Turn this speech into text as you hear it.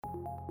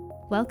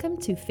Welcome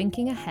to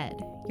Thinking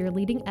Ahead, your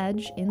leading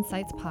edge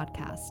insights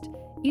podcast.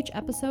 Each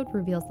episode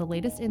reveals the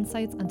latest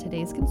insights on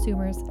today's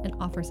consumers and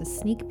offers a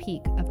sneak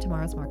peek of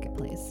tomorrow's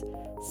marketplace.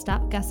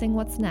 Stop guessing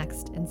what's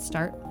next and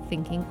start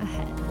thinking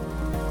ahead.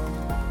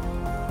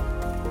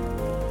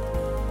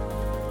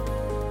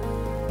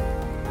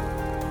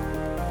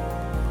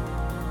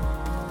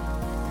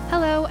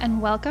 Hello,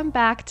 and welcome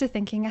back to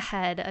Thinking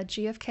Ahead, a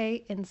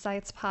GfK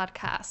Insights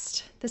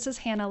podcast. This is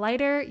Hannah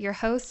Leiter, your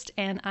host,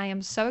 and I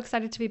am so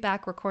excited to be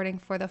back recording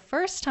for the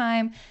first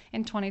time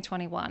in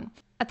 2021.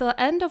 At the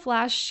end of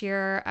last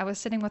year, I was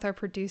sitting with our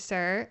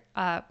producer,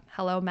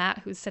 hello Matt,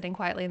 who's sitting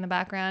quietly in the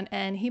background,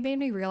 and he made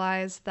me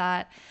realize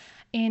that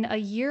in a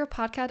year of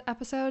podcast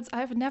episodes,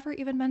 I've never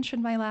even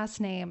mentioned my last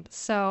name.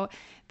 So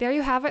there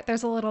you have it.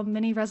 There's a little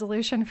mini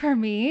resolution for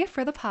me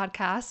for the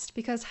podcast,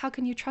 because how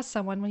can you trust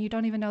someone when you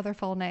don't even know their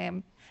full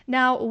name?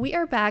 Now, we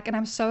are back, and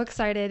I'm so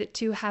excited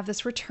to have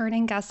this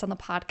returning guest on the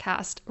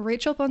podcast.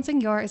 Rachel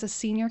Bonsignor is a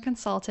senior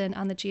consultant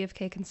on the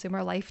GfK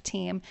Consumer Life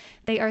team.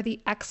 They are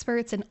the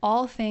experts in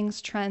all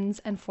things trends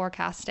and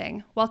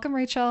forecasting. Welcome,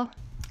 Rachel.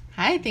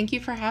 Hi, thank you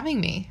for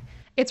having me.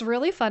 It's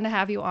really fun to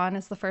have you on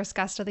as the first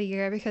guest of the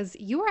year, because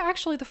you were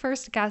actually the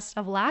first guest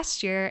of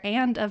last year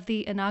and of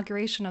the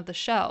inauguration of the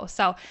show.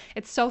 So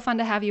it's so fun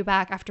to have you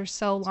back after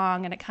so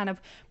long, and it kind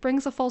of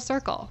brings a full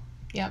circle.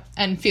 Yep,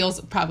 and feels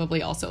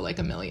probably also like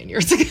a million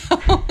years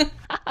ago.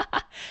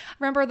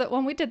 Remember that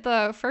when we did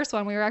the first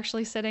one, we were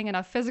actually sitting in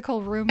a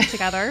physical room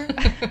together.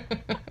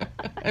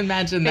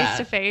 Imagine that. Face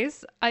to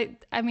face.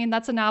 I mean,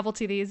 that's a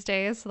novelty these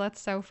days, so that's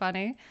so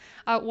funny.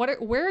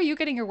 Where are you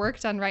getting your work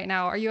done right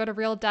now? Are you at a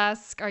real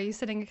desk? Are you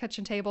sitting at a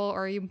kitchen table?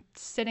 Or are you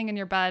sitting in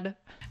your bed?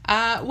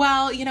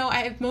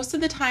 Most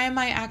of the time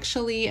I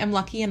actually am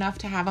lucky enough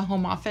to have a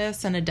home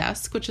office and a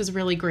desk, which is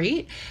really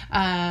great,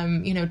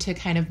 to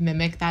kind of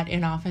mimic that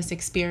in-office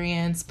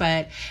experience.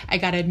 But I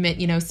got to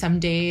admit, some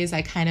days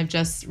I kind of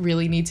just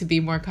really need to be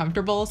more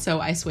comfortable. So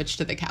I switched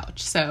to the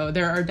couch. So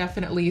there are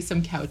definitely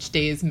some couch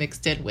days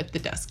mixed in with the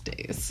desk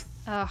days.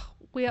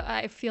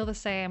 I feel the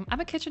same. I'm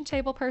a kitchen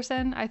table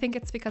person. I think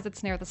it's because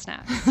it's near the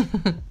snacks.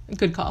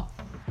 Good call.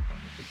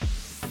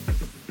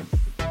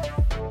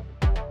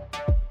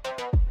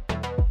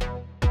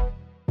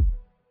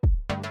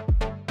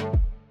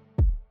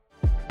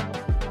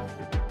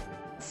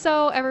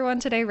 So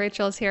everyone, today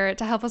Rachel is here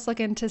to help us look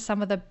into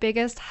some of the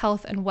biggest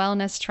health and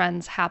wellness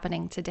trends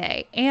happening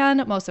today.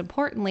 And most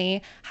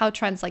importantly, how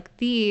trends like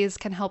these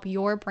can help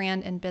your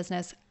brand and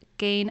business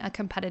gain a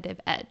competitive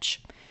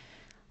edge.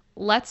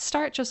 Let's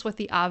start just with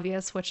the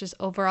obvious, which is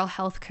overall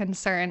health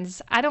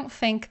concerns. I don't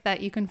think that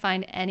you can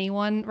find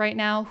anyone right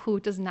now who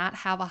does not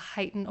have a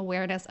heightened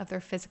awareness of their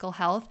physical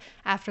health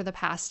after the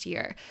past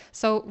year.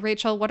 So,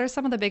 Rachel, what are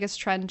some of the biggest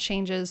trend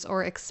changes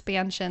or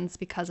expansions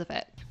because of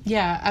it?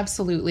 Yeah,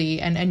 absolutely.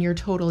 And you're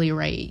totally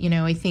right.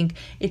 I think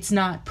it's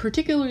not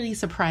particularly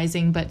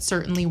surprising, but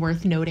certainly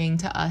worth noting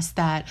to us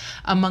that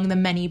among the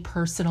many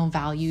personal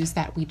values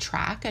that we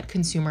track at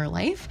Consumer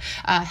Life,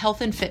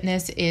 health and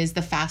fitness is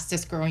the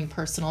fastest growing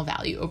personal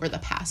value over the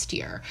past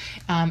year.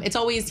 It's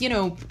always,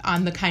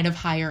 on the kind of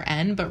higher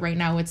end, but right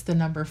now it's the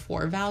number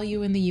 4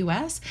 value in the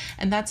US.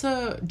 And that's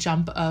a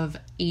jump of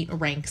 8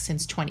 ranks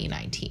since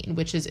 2019,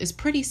 which is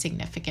pretty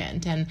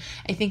significant. And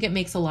I think it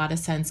makes a lot of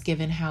sense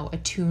given how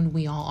attuned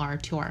we all are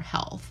to our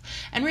health.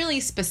 And really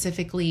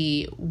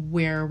specifically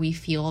where we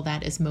feel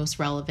that is most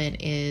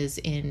relevant is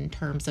in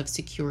terms of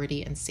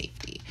security and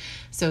safety.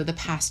 So the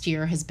past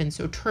year has been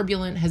so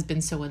turbulent, has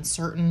been so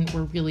uncertain.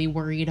 We're really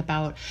worried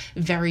about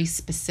very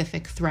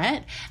specific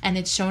threat, and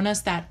it's shown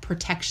us that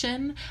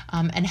protection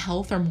and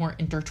health are more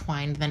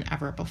intertwined than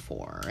ever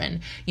before.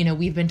 And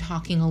we've been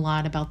talking a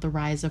lot about the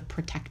rise of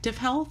protective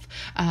health.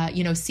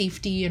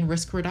 Safety and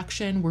risk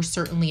reduction were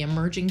certainly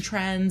emerging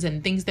trends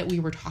and things that we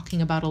were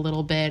talking about a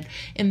little bit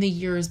in the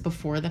years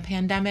before the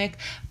pandemic,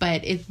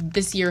 but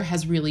this year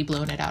has really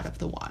blown it out of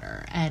the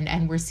water.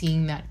 And we're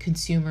seeing that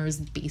consumers'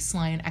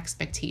 baseline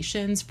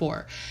expectations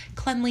for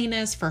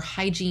cleanliness, for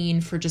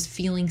hygiene, for just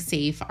feeling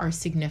safe are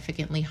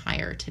significantly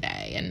higher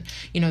today. And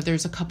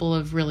there's a couple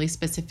of really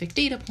specific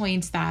data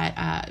points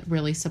that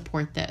really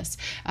support this.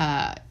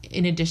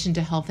 In addition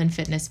to health and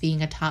fitness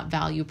being a top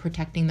value,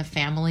 protecting the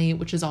family,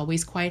 which is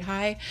always quite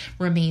high,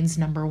 remains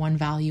number 1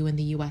 value in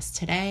the US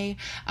today.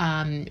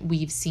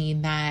 We've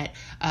seen that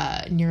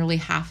nearly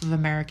half of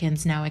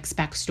Americans now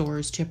expect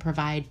stores to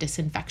provide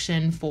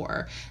disinfection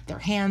for their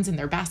hands and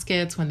their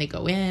baskets when they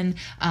go in.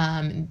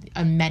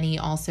 Many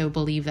also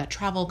believe that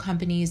travel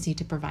companies need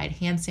to provide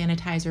hand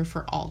sanitizer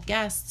for all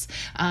guests.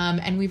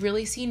 And we've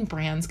really seen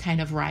brands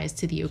kind of rise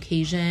to the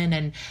occasion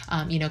and,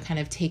 kind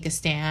of take a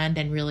stand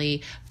and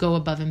really go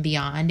above and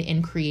beyond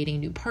in creating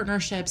new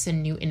partnerships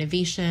and new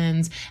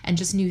innovations and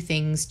just new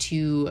things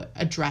to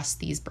address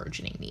these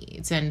burgeoning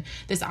needs. And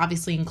this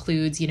obviously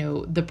includes,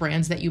 the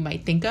brands that you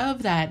might think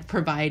of that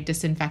provide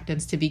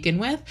disinfectants to begin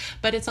with,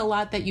 but it's a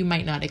lot that you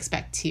might not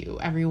expect to.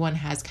 Everyone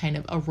has kind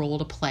of a role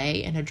to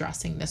play in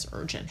addressing this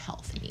urgent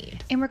health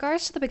need. In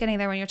regards to the beginning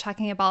there, when you're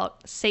talking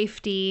about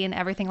safety and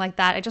everything like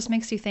that, it just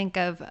makes you think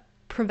of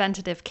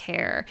preventative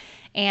care.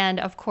 And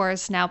of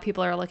course, now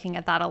people are looking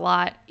at that a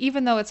lot,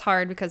 even though it's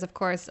hard because, of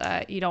course,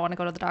 you don't want to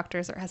go to the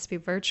doctors or it has to be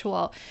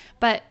virtual.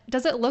 But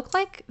does it look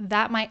like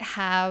that might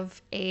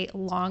have a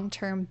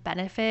long-term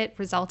benefit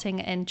resulting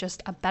in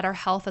just a better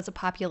health as a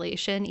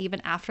population,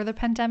 even after the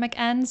pandemic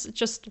ends?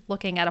 Just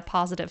looking at a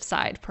positive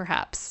side,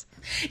 perhaps.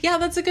 Yeah,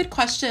 that's a good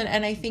question.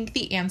 And I think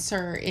the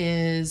answer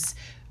is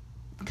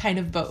kind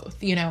of both.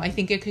 I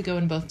think it could go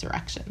in both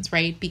directions,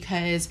 right?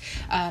 Because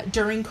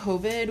during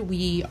COVID,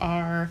 we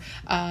are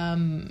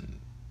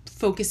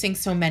focusing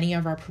so many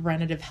of our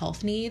preventative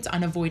health needs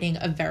on avoiding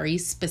a very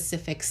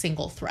specific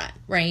single threat,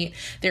 right?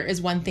 There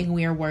is one thing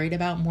we are worried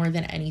about more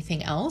than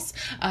anything else,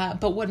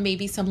 but what may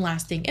be some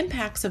lasting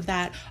impacts of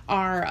that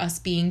are us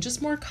being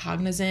just more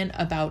cognizant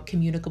about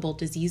communicable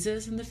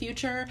diseases in the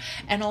future,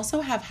 and also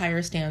have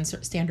higher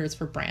standards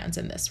for brands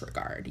in this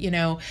regard.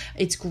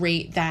 It's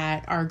great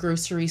that our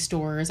grocery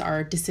stores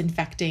are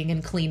disinfecting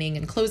and cleaning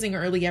and closing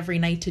early every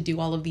night to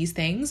do all of these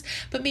things,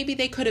 but maybe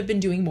they could have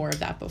been doing more of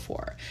that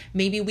before.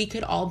 Maybe we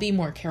could all be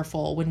more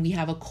careful when we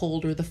have a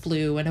cold or the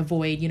flu and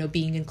avoid,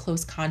 being in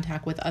close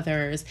contact with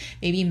others.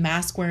 Maybe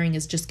mask wearing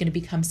is just going to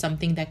become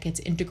something that gets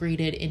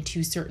integrated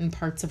into certain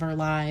parts of our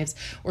lives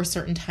or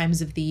certain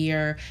times of the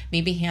year.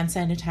 Maybe hand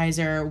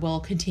sanitizer will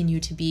continue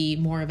to be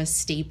more of a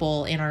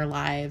staple in our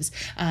lives.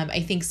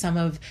 I think some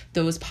of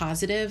those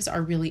positives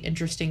are really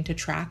interesting to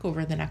track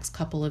over the next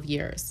couple of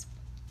years.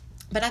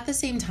 But at the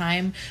same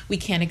time, we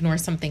can't ignore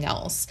something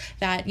else,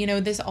 that,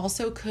 this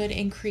also could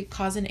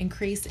cause an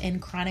increase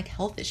in chronic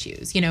health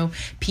issues.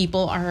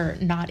 People are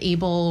not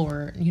able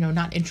or,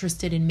 not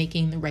interested in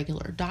making the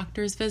regular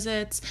doctor's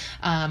visits.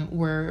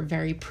 We're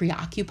very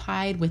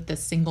preoccupied with the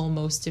single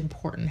most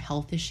important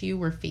health issue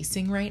we're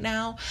facing right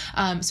now.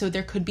 So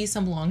there could be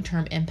some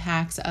long-term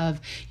impacts of,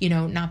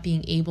 not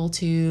being able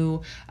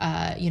to,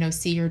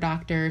 see your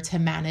doctor, to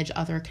manage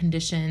other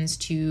conditions,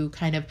 to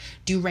kind of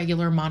do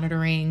regular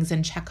monitorings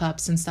and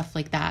checkups and stuff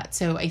like that.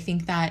 So I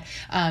think that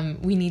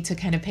we need to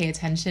kind of pay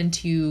attention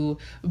to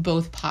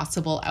both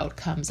possible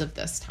outcomes of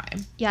this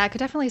time. Yeah, I could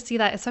definitely see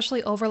that,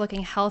 especially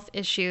overlooking health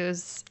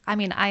issues. I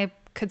mean, I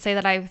could say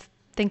that I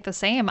think the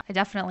same. I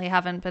definitely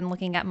haven't been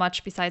looking at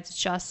much besides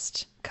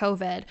just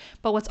COVID.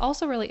 But what's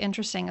also really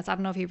interesting is, I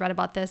don't know if you read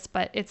about this,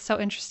 but it's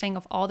so interesting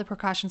of all the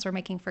precautions we're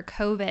making for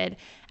COVID,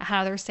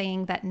 how they're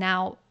saying that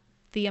now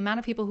the amount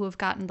of people who have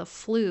gotten the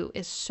flu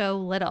is so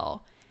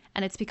little.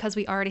 And it's because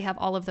we already have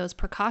all of those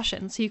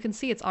precautions. So you can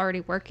see it's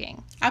already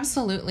working.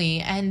 Absolutely.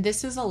 And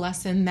this is a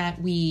lesson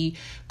that we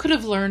could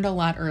have learned a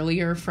lot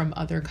earlier from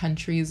other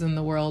countries in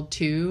the world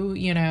too.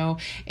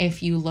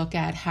 If you look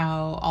at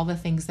how all the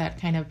things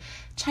that kind of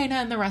China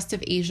and the rest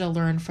of Asia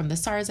learned from the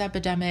SARS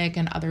epidemic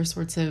and other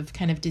sorts of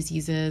kind of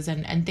diseases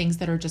and things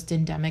that are just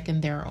endemic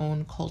in their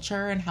own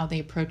culture and how they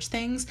approach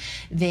things,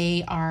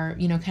 they are,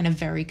 kind of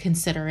very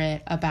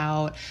considerate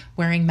about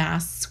wearing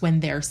masks when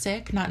they're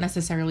sick, not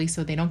necessarily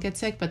so they don't get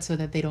sick, but so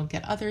that they don't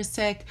get others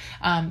sick.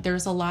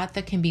 There's a lot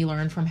that can be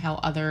learned from how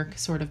other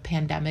sort of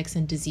pandemics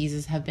and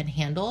diseases have been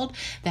handled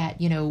that,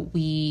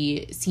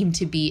 we seem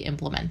to be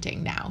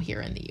implementing now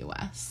here in the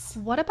US.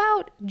 What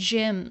about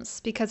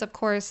gyms? Because of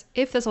course,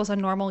 if this was a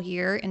normal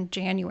year in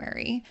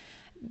January,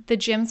 the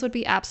gyms would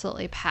be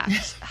absolutely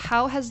packed.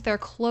 How has their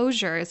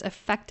closures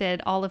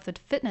affected all of the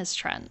fitness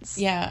trends?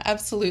 Yeah,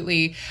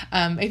 absolutely.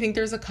 I think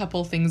there's a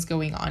couple things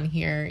going on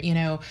here.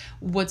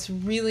 What's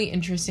really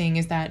interesting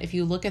is that if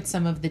you look at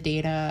some of the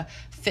data,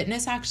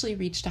 fitness actually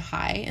reached a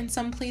high in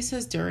some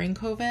places during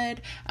COVID.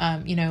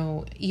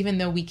 Even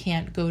though we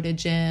can't go to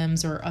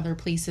gyms or other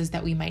places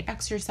that we might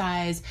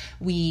exercise,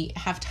 we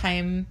have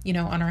time,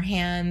 on our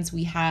hands.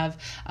 We have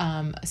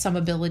some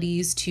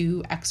abilities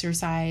to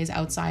exercise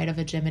outside of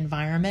a gym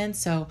environment.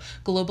 So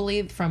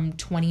globally, from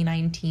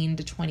 2019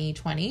 to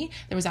 2020,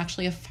 there was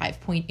actually a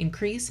 5-point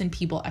increase in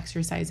people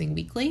exercising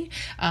weekly.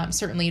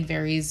 Certainly it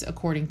varies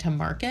according to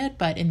market,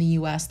 but in the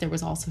US, there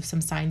was also some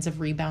signs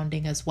of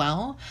rebounding as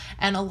well.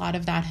 And a lot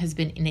of that has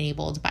been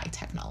enabled by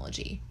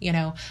technology.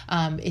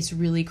 It's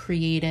really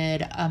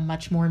created a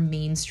much more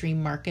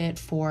mainstream market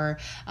for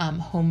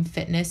home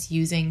fitness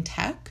using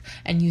tech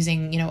and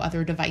using,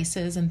 other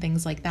devices and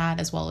things like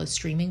that, as well as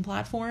streaming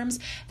platforms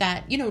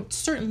that,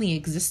 certainly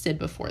existed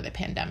before the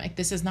pandemic.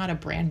 This is not a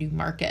brand new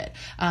market,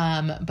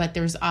 but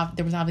there was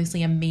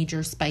obviously a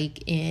major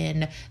spike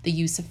in the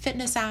use of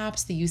fitness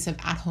apps, the use of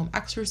at-home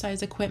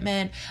exercise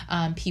equipment.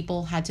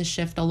 People had to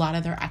shift a lot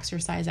of their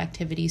exercise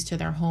activities to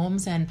their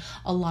homes, and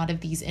a lot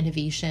of these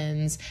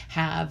innovations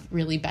have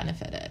really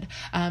benefited.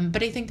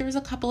 But I think there's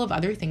a couple of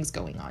other things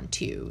going on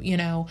too.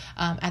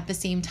 At the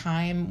same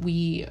time,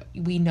 we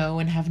know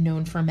and have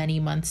known for many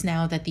months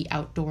now that the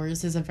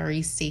outdoors is a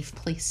very safe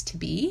place to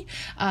be.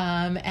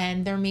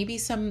 And there may be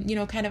some,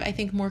 kind of, I I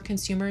think, more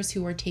consumers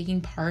who are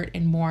taking part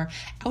in more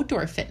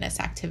outdoor fitness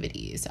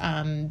activities,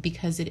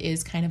 because it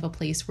is kind of a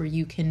place where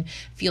you can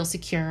feel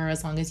secure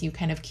as long as you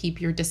kind of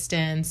keep your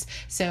distance.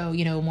 So,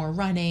 more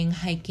running,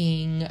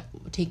 hiking,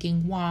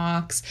 taking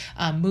walks,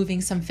 moving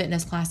some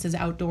fitness classes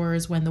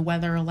outdoors when the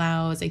weather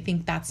allows. I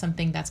think that's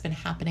something that's been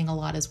happening a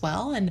lot as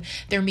well. And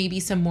there may be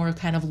some more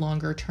kind of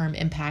longer term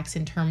impacts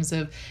in terms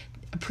of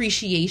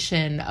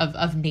appreciation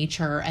of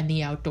nature and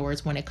the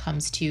outdoors when it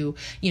comes to,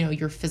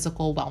 your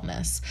physical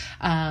wellness.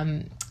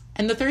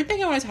 And the third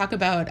thing I want to talk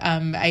about,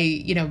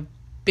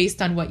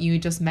 based on what you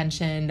just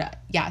mentioned,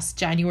 yes,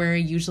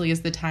 January usually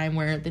is the time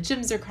where the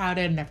gyms are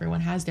crowded and everyone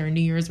has their New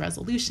Year's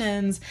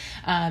resolutions.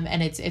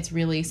 And it's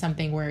really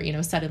something where,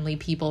 suddenly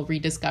people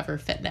rediscover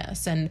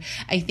fitness. And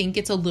I think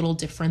it's a little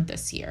different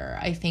this year.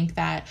 I think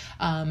that,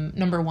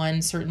 number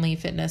one, certainly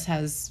fitness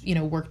has,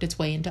 worked its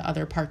way into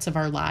other parts of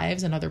our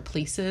lives and other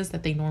places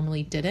that they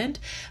normally didn't.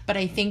 But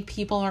I think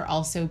people are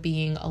also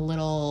being a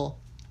little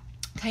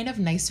kind of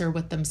nicer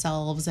with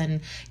themselves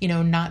and,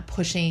 not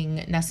pushing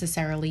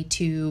necessarily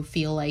to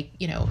feel like,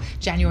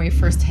 January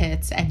 1st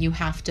hits and you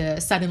have to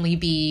suddenly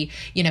be,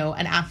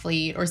 an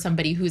athlete or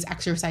somebody who's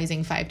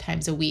exercising 5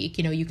 times a week.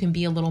 You can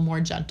be a little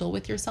more gentle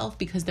with yourself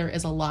because there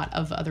is a lot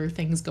of other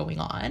things going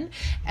on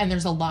and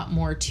there's a lot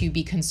more to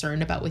be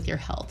concerned about with your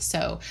health.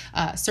 So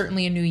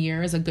certainly a new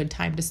year is a good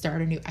time to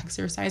start a new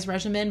exercise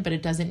regimen, but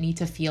it doesn't need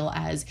to feel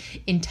as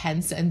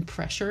intense and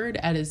pressured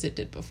as it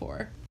did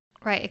before.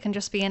 Right. It can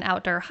just be an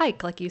outdoor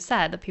hike, like you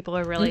said, that people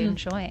are really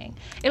enjoying.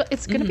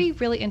 It's going to be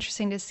really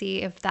interesting to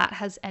see if that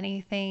has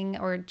anything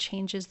or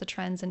changes the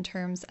trends in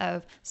terms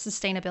of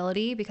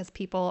sustainability because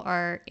people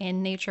are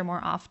in nature more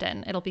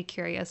often. It'll be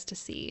curious to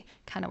see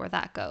kind of where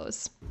that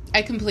goes.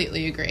 I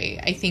completely agree.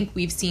 I think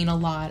we've seen a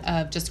lot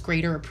of just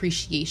greater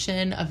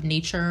appreciation of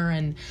nature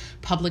and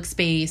public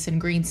space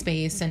and green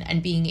space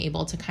and being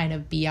able to kind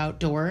of be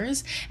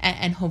outdoors.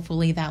 And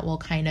hopefully that will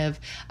kind of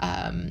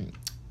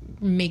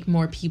make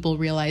more people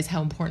realize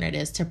how important it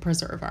is to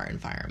preserve our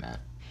environment.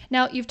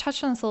 Now, you've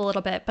touched on this a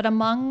little bit, but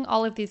among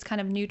all of these kind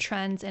of new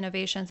trends,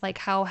 innovations, like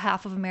how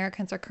half of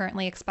Americans are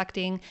currently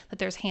expecting that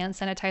there's hand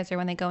sanitizer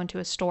when they go into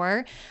a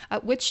store,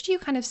 which do you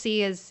kind of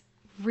see as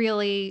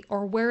really,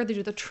 or where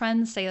do the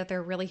trends say that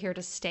they're really here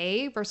to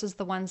stay versus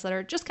the ones that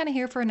are just kind of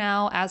here for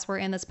now as we're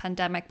in this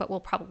pandemic, but will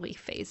probably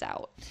phase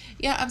out?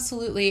 Yeah,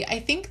 absolutely. I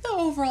think the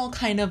overall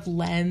kind of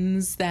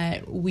lens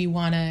that we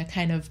want to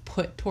kind of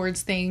put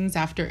towards things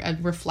after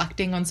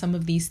reflecting on some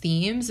of these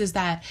themes is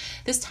that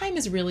this time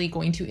is really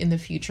going to, in the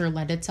future,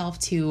 lend itself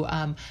to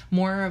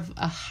more of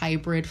a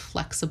hybrid,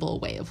 flexible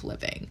way of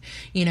living,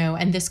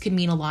 and this could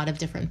mean a lot of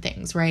different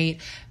things,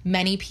 right?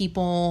 Many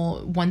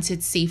people, once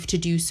it's safe to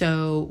do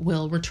so,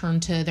 will return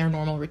to their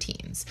normal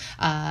routines.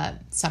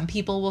 Some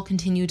people will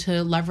continue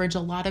to leverage a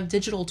lot of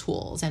digital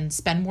tools and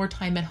spend more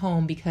time at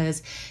home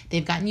because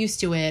they've gotten used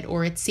to it,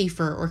 or it's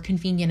safer or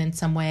convenient in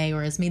some way,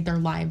 or has made their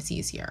lives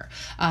easier.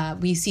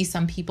 We see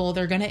some people,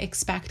 they're going to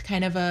expect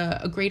kind of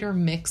a greater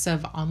mix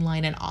of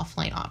online and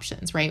offline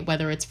options, right?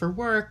 Whether it's for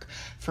work,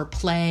 for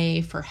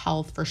play, for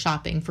health, for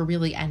shopping, for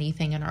really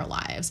anything in our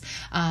lives.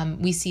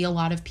 We see a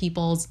lot of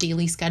people's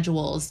daily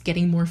schedules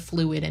getting more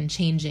fluid and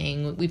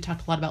changing. We've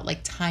talked a lot about like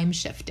time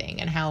shifting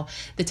and how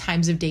the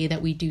times of day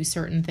that we do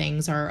certain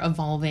things are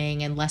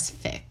evolving and less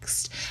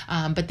fixed.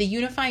 But the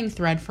unifying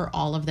thread for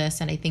all of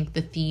this, and I think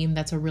the theme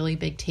that's a really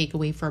big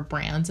takeaway for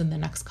brands in the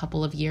next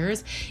couple of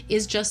years,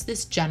 is just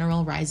this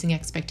general rising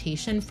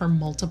expectation for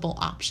multiple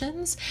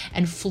options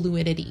and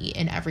fluidity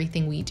in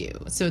everything we do.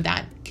 So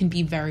that can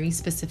be very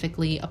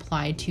specifically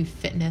applied to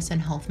fitness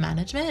and health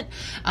management,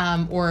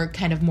 or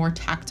kind of more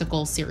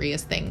tactical,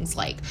 serious things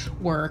like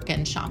work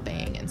and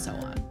shopping and so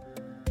on.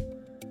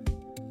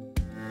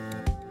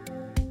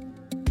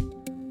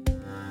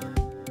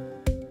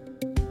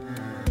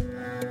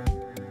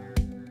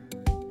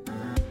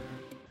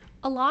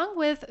 Along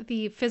with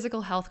the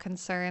physical health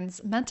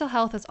concerns, mental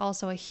health is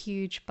also a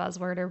huge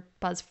buzzword or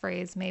buzz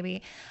phrase,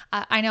 maybe.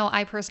 I know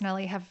I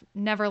personally have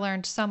never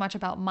learned so much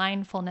about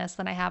mindfulness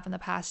than I have in the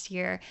past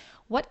year.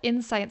 What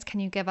insights can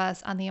you give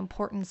us on the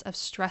importance of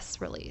stress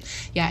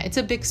release? Yeah, it's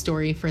a big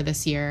story for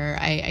this year.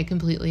 I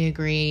completely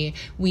agree.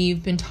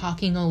 We've been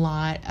talking a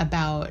lot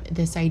about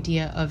this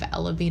idea of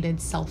elevated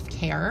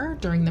self-care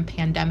during the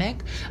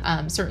pandemic.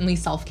 Certainly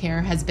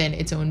self-care has been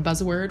its own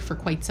buzzword for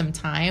quite some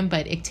time,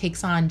 but it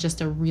takes on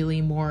just a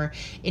really more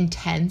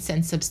intense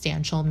and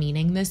substantial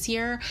meaning this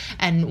year.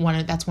 And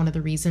that's one of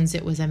the reasons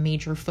it was a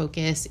major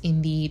focus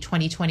in the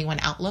 2021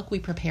 outlook we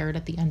prepared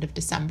at the end of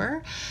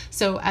December.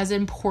 So as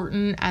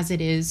important as it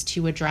is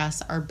to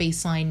address our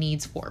baseline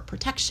needs for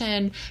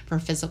protection, for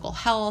physical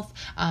health,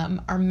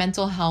 our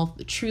mental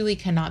health truly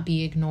cannot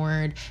be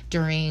ignored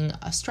during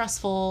a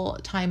stressful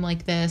time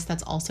like this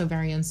that's also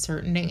very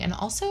uncertain and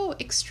also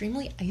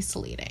extremely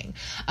isolating.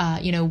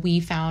 We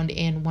found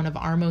in one of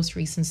our most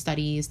recent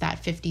studies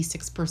that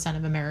 56%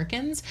 of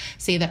Americans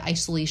say that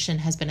isolation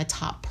has been a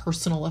top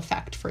personal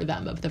effect for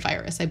them of the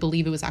virus. I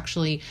believe it was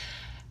actually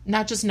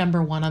not just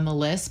number one on the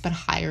list, but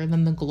higher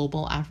than the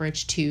global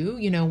average too.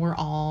 We're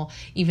all,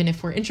 even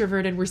if we're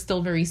introverted, we're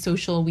still very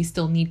social. We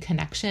still need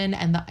connection,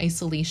 and the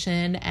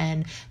isolation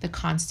and the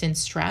constant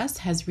stress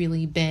has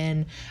really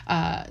been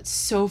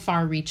so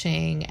far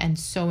reaching and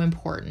so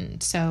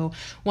important. So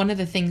one of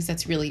the things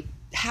that's really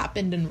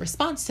happened in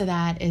response to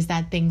that is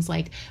that things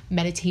like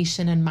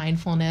meditation and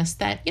mindfulness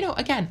that,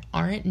 again,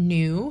 aren't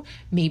new,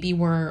 maybe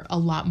were a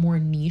lot more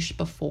niche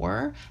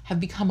before, have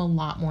become a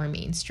lot more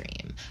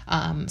mainstream.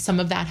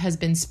 Some of that has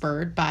been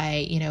spurred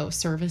by,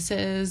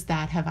 services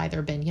that have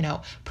either been,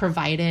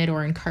 provided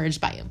or encouraged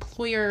by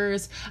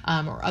employers,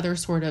 or other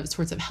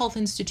sorts of health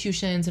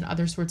institutions and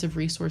other sorts of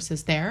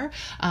resources there.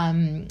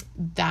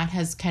 That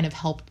has kind of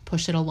helped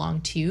push it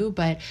along too.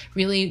 But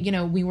really,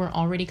 we were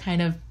already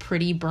kind of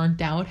pretty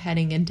burnt out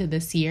heading into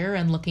this year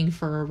and looking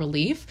for a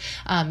relief.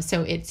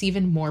 So it's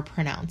even more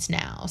pronounced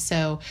now.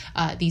 So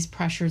these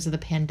pressures of the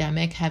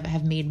pandemic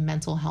have made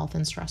mental health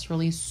and stress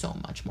relief so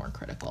much more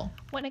critical.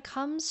 When it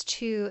comes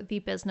to the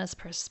business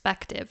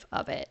perspective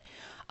of it,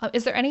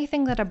 is there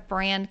anything that a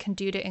brand can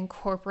do to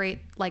incorporate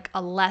like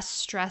a less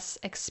stress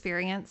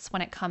experience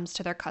when it comes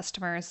to their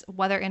customers,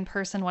 whether in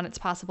person when it's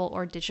possible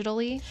or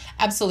digitally?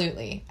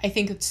 Absolutely. I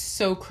think it's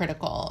so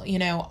critical.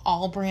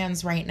 All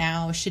brands right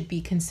now should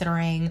be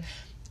considering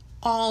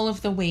all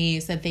of the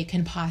ways that they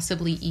can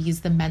possibly ease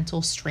the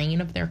mental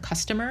strain of their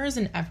customers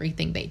in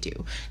everything they do.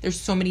 There's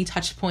so many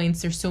touch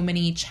points, there's so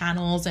many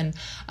channels and,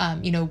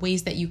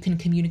 ways that you can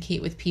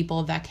communicate with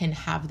people that can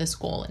have this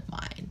goal in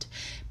mind.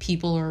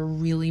 People are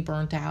really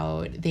burnt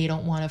out. They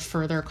don't want to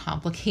further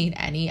complicate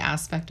any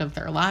aspect of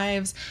their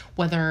lives,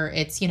 whether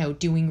it's,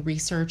 doing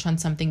research on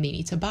something they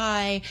need to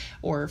buy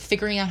or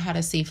figuring out how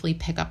to safely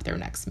pick up their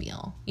next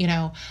meal.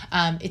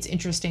 It's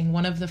interesting.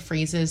 One of the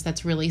phrases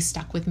that's really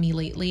stuck with me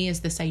lately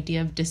is this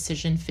idea of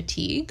decision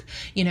fatigue.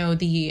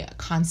 The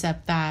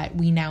concept that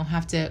we now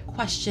have to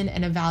question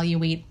and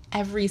evaluate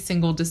every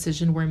single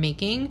decision we're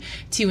making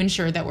to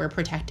ensure that we're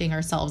protecting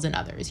ourselves and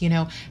others.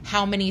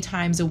 How many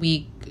times a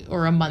week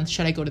or a month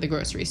should I go to the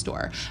grocery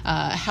store?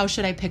 How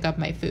should I pick up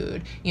my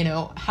food?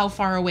 How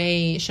far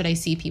away should I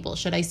see people?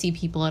 Should I see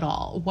people at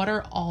all? What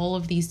are all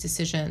of these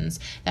decisions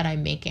that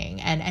I'm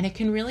making? And it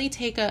can really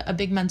take a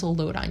big mental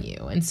load on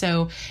you. And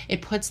so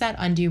it puts that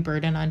undue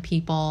burden on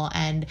people,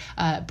 and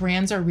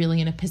brands are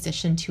really in a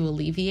position to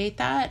alleviate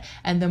that.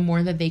 And the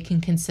more that they can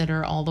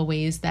consider all the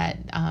ways that,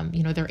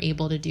 they're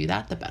able to do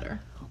that, the better.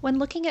 When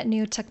looking at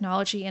new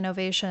technology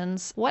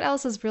innovations, what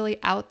else is really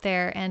out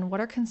there and what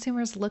are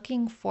consumers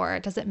looking for?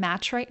 Does it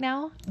match right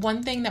now?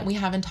 One thing that we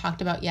haven't talked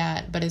about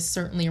yet, but is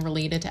certainly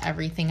related to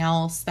everything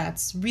else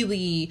that's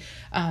really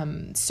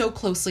so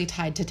closely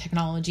tied to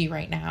technology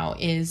right now,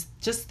 is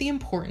just the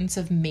importance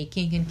of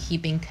making and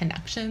keeping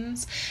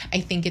connections.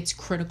 I think it's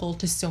critical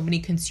to so many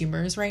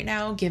consumers right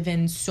now,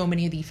 given so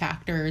many of the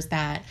factors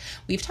that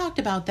we've talked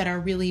about that are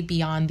really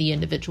beyond the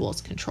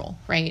individual's control,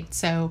 right?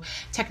 So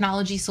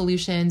technology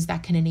solutions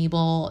that can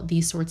enable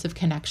these sorts of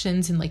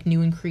connections in like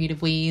new and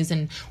creative ways.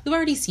 And we've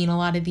already seen a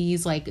lot of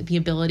these, like the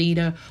ability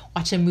to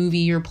watch a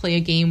movie or play a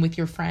game with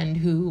your friend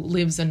who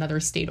lives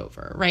another state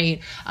over,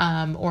 right?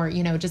 Or,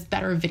 just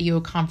better video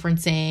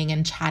conferencing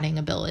and chatting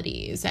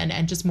abilities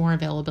and just more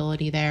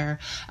availability there.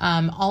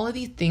 All of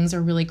these things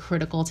are really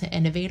critical to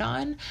innovate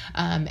on.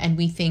 And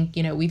we think,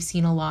 we've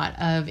seen a lot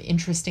of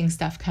interesting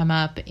stuff come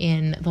up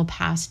in the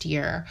past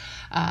year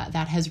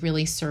that has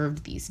really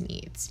served these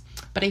needs.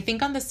 But I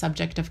think on the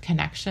subject of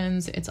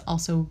connections, it's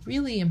also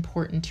really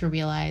important to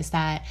realize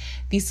that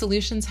these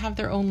solutions have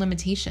their own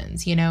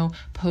limitations.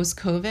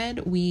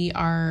 Post-COVID, we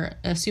are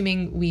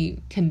assuming we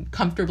can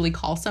comfortably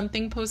call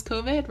something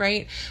post-COVID,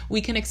 right?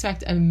 We can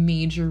expect a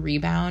major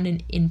rebound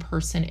in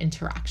in-person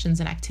interactions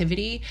and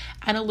activity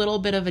and a little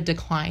bit of a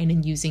decline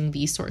in using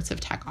these sorts of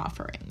tech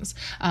offerings.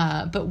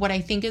 But what I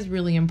think is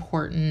really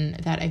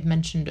important that I've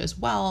mentioned as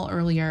well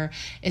earlier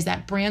is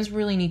that brands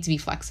really need to be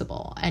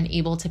flexible and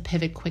able to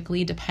pivot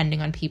quickly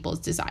depending on people's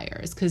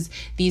desires, because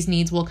these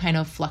needs will kind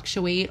of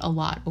fluctuate a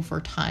lot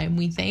over time,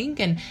 we think,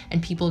 and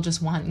people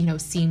just want,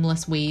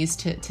 seamless ways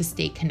to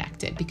stay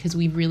connected, because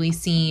we've really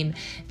seen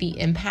the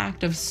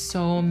impact of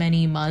so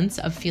many months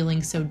of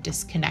feeling so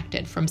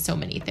disconnected from so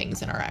many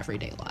things in our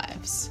everyday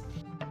lives.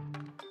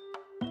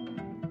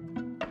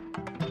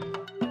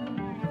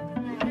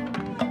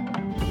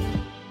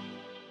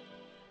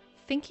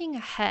 Thinking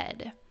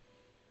ahead,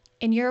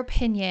 in your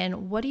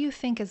opinion, what do you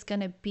think is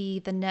going to be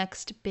the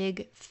next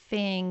big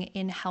thing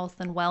in health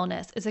and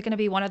wellness? Is it going to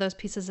be one of those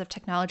pieces of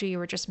technology you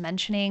were just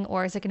mentioning,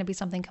 or is it going to be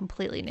something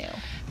completely new?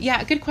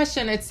 Yeah, good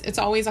question. It's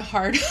always a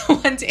hard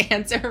one to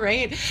answer,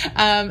 right?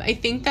 I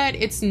think that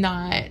it's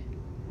not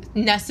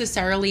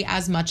necessarily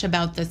as much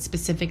about the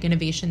specific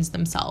innovations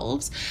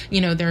themselves.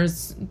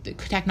 There's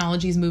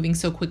technologies moving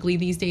so quickly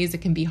these days, it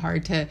can be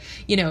hard to,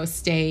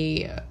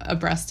 stay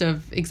abreast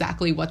of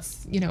exactly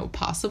what's,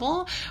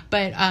 possible.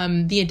 But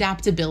the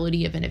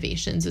adaptability of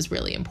innovations is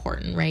really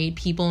important, right?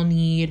 People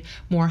need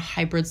more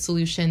hybrid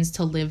solutions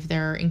to live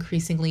their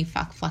increasingly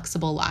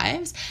flexible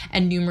lives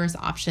and numerous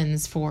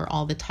options for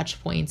all the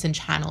touch points and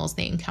channels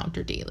they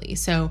encounter daily.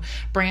 So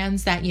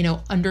brands that,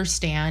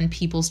 understand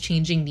people's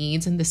changing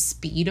needs and the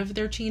speed of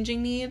their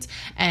changing needs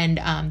and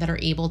that are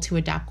able to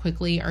adapt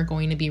quickly are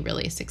going to be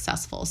really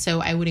successful.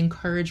 So I would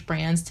encourage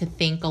brands to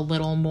think a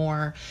little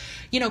more,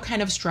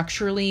 kind of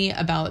structurally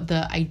about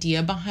the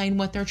idea behind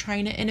what they're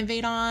trying to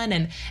innovate on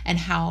and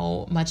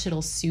how much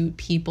it'll suit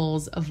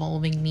people's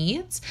evolving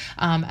needs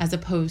as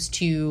opposed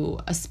to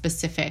a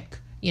specific,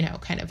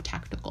 kind of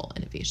tactical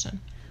innovation.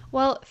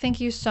 Well, thank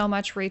you so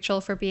much,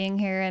 Rachel, for being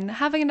here and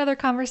having another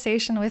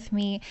conversation with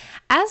me.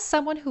 As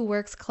someone who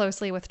works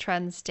closely with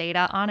trends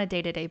data on a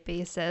day-to-day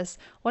basis,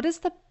 what is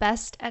the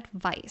best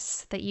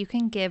advice that you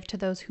can give to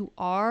those who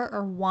are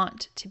or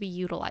want to be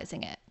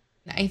utilizing it?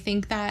 I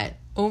think that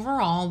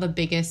overall, the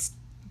biggest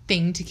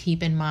thing to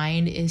keep in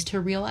mind is to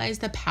realize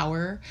the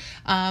power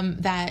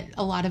that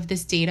a lot of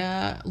this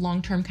data,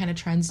 long-term kind of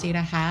trends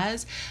data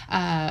has.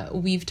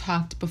 We've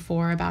talked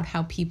before about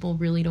how people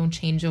really don't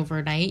change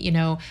overnight.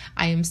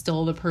 I am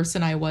still the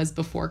person I was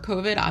before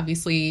COVID.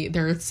 Obviously,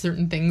 there are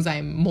certain things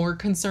I'm more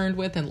concerned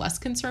with and less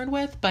concerned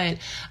with, but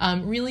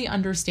really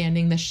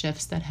understanding the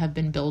shifts that have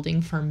been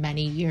building for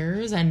many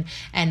years and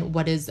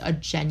what is a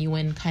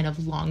genuine kind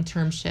of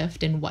long-term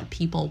shift in what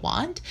people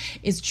want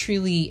is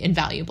truly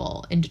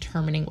invaluable in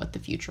determining what the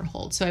future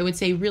holds. So I would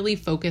say really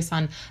focus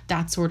on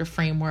that sort of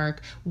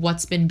framework,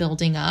 what's been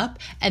building up,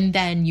 and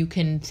then you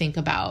can think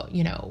about,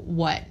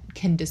 what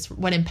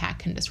impact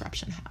can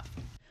disruption have.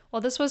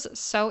 Well, this was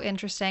so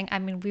interesting. I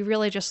mean, we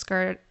really just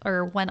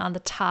went on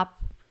the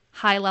top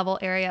high level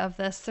area of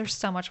this. There's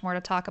so much more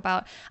to talk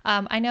about.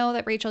 I know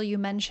that, Rachel, you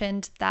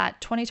mentioned that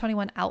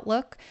 2021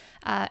 Outlook,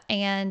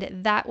 and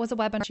that was a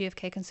webinar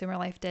GfK Consumer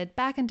Life did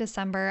back in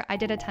December. I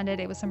did attend it.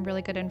 It was some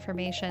really good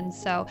information.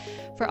 So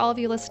for all of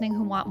you listening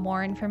who want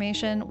more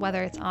information,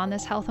 whether it's on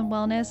this health and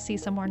wellness, see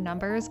some more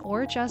numbers,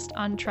 or just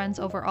on trends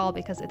overall,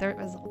 because there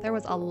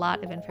was a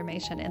lot of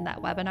information in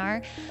that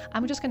webinar,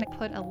 I'm just going to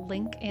put a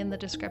link in the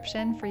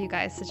description for you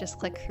guys to just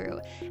click through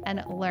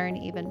and learn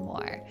even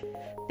more.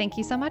 Thank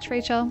you so much,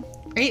 Rachel.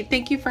 Great.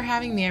 Thank you for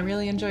having me. I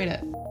really enjoyed it.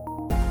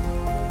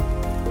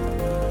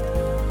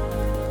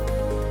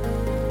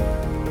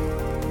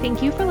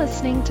 Thank you for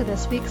listening to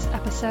this week's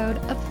episode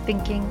of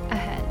Thinking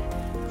Ahead.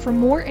 For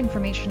more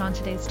information on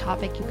today's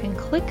topic, you can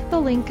click the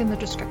link in the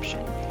description.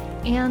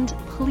 And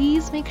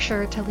please make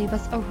sure to leave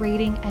us a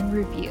rating and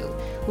review.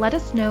 Let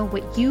us know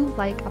what you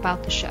like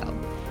about the show.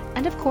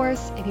 And of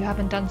course, if you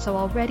haven't done so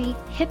already,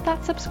 hit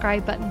that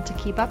subscribe button to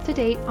keep up to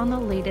date on the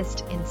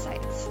latest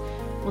insights.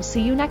 We'll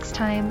see you next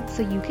time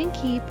so you can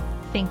keep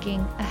thinking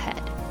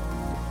ahead.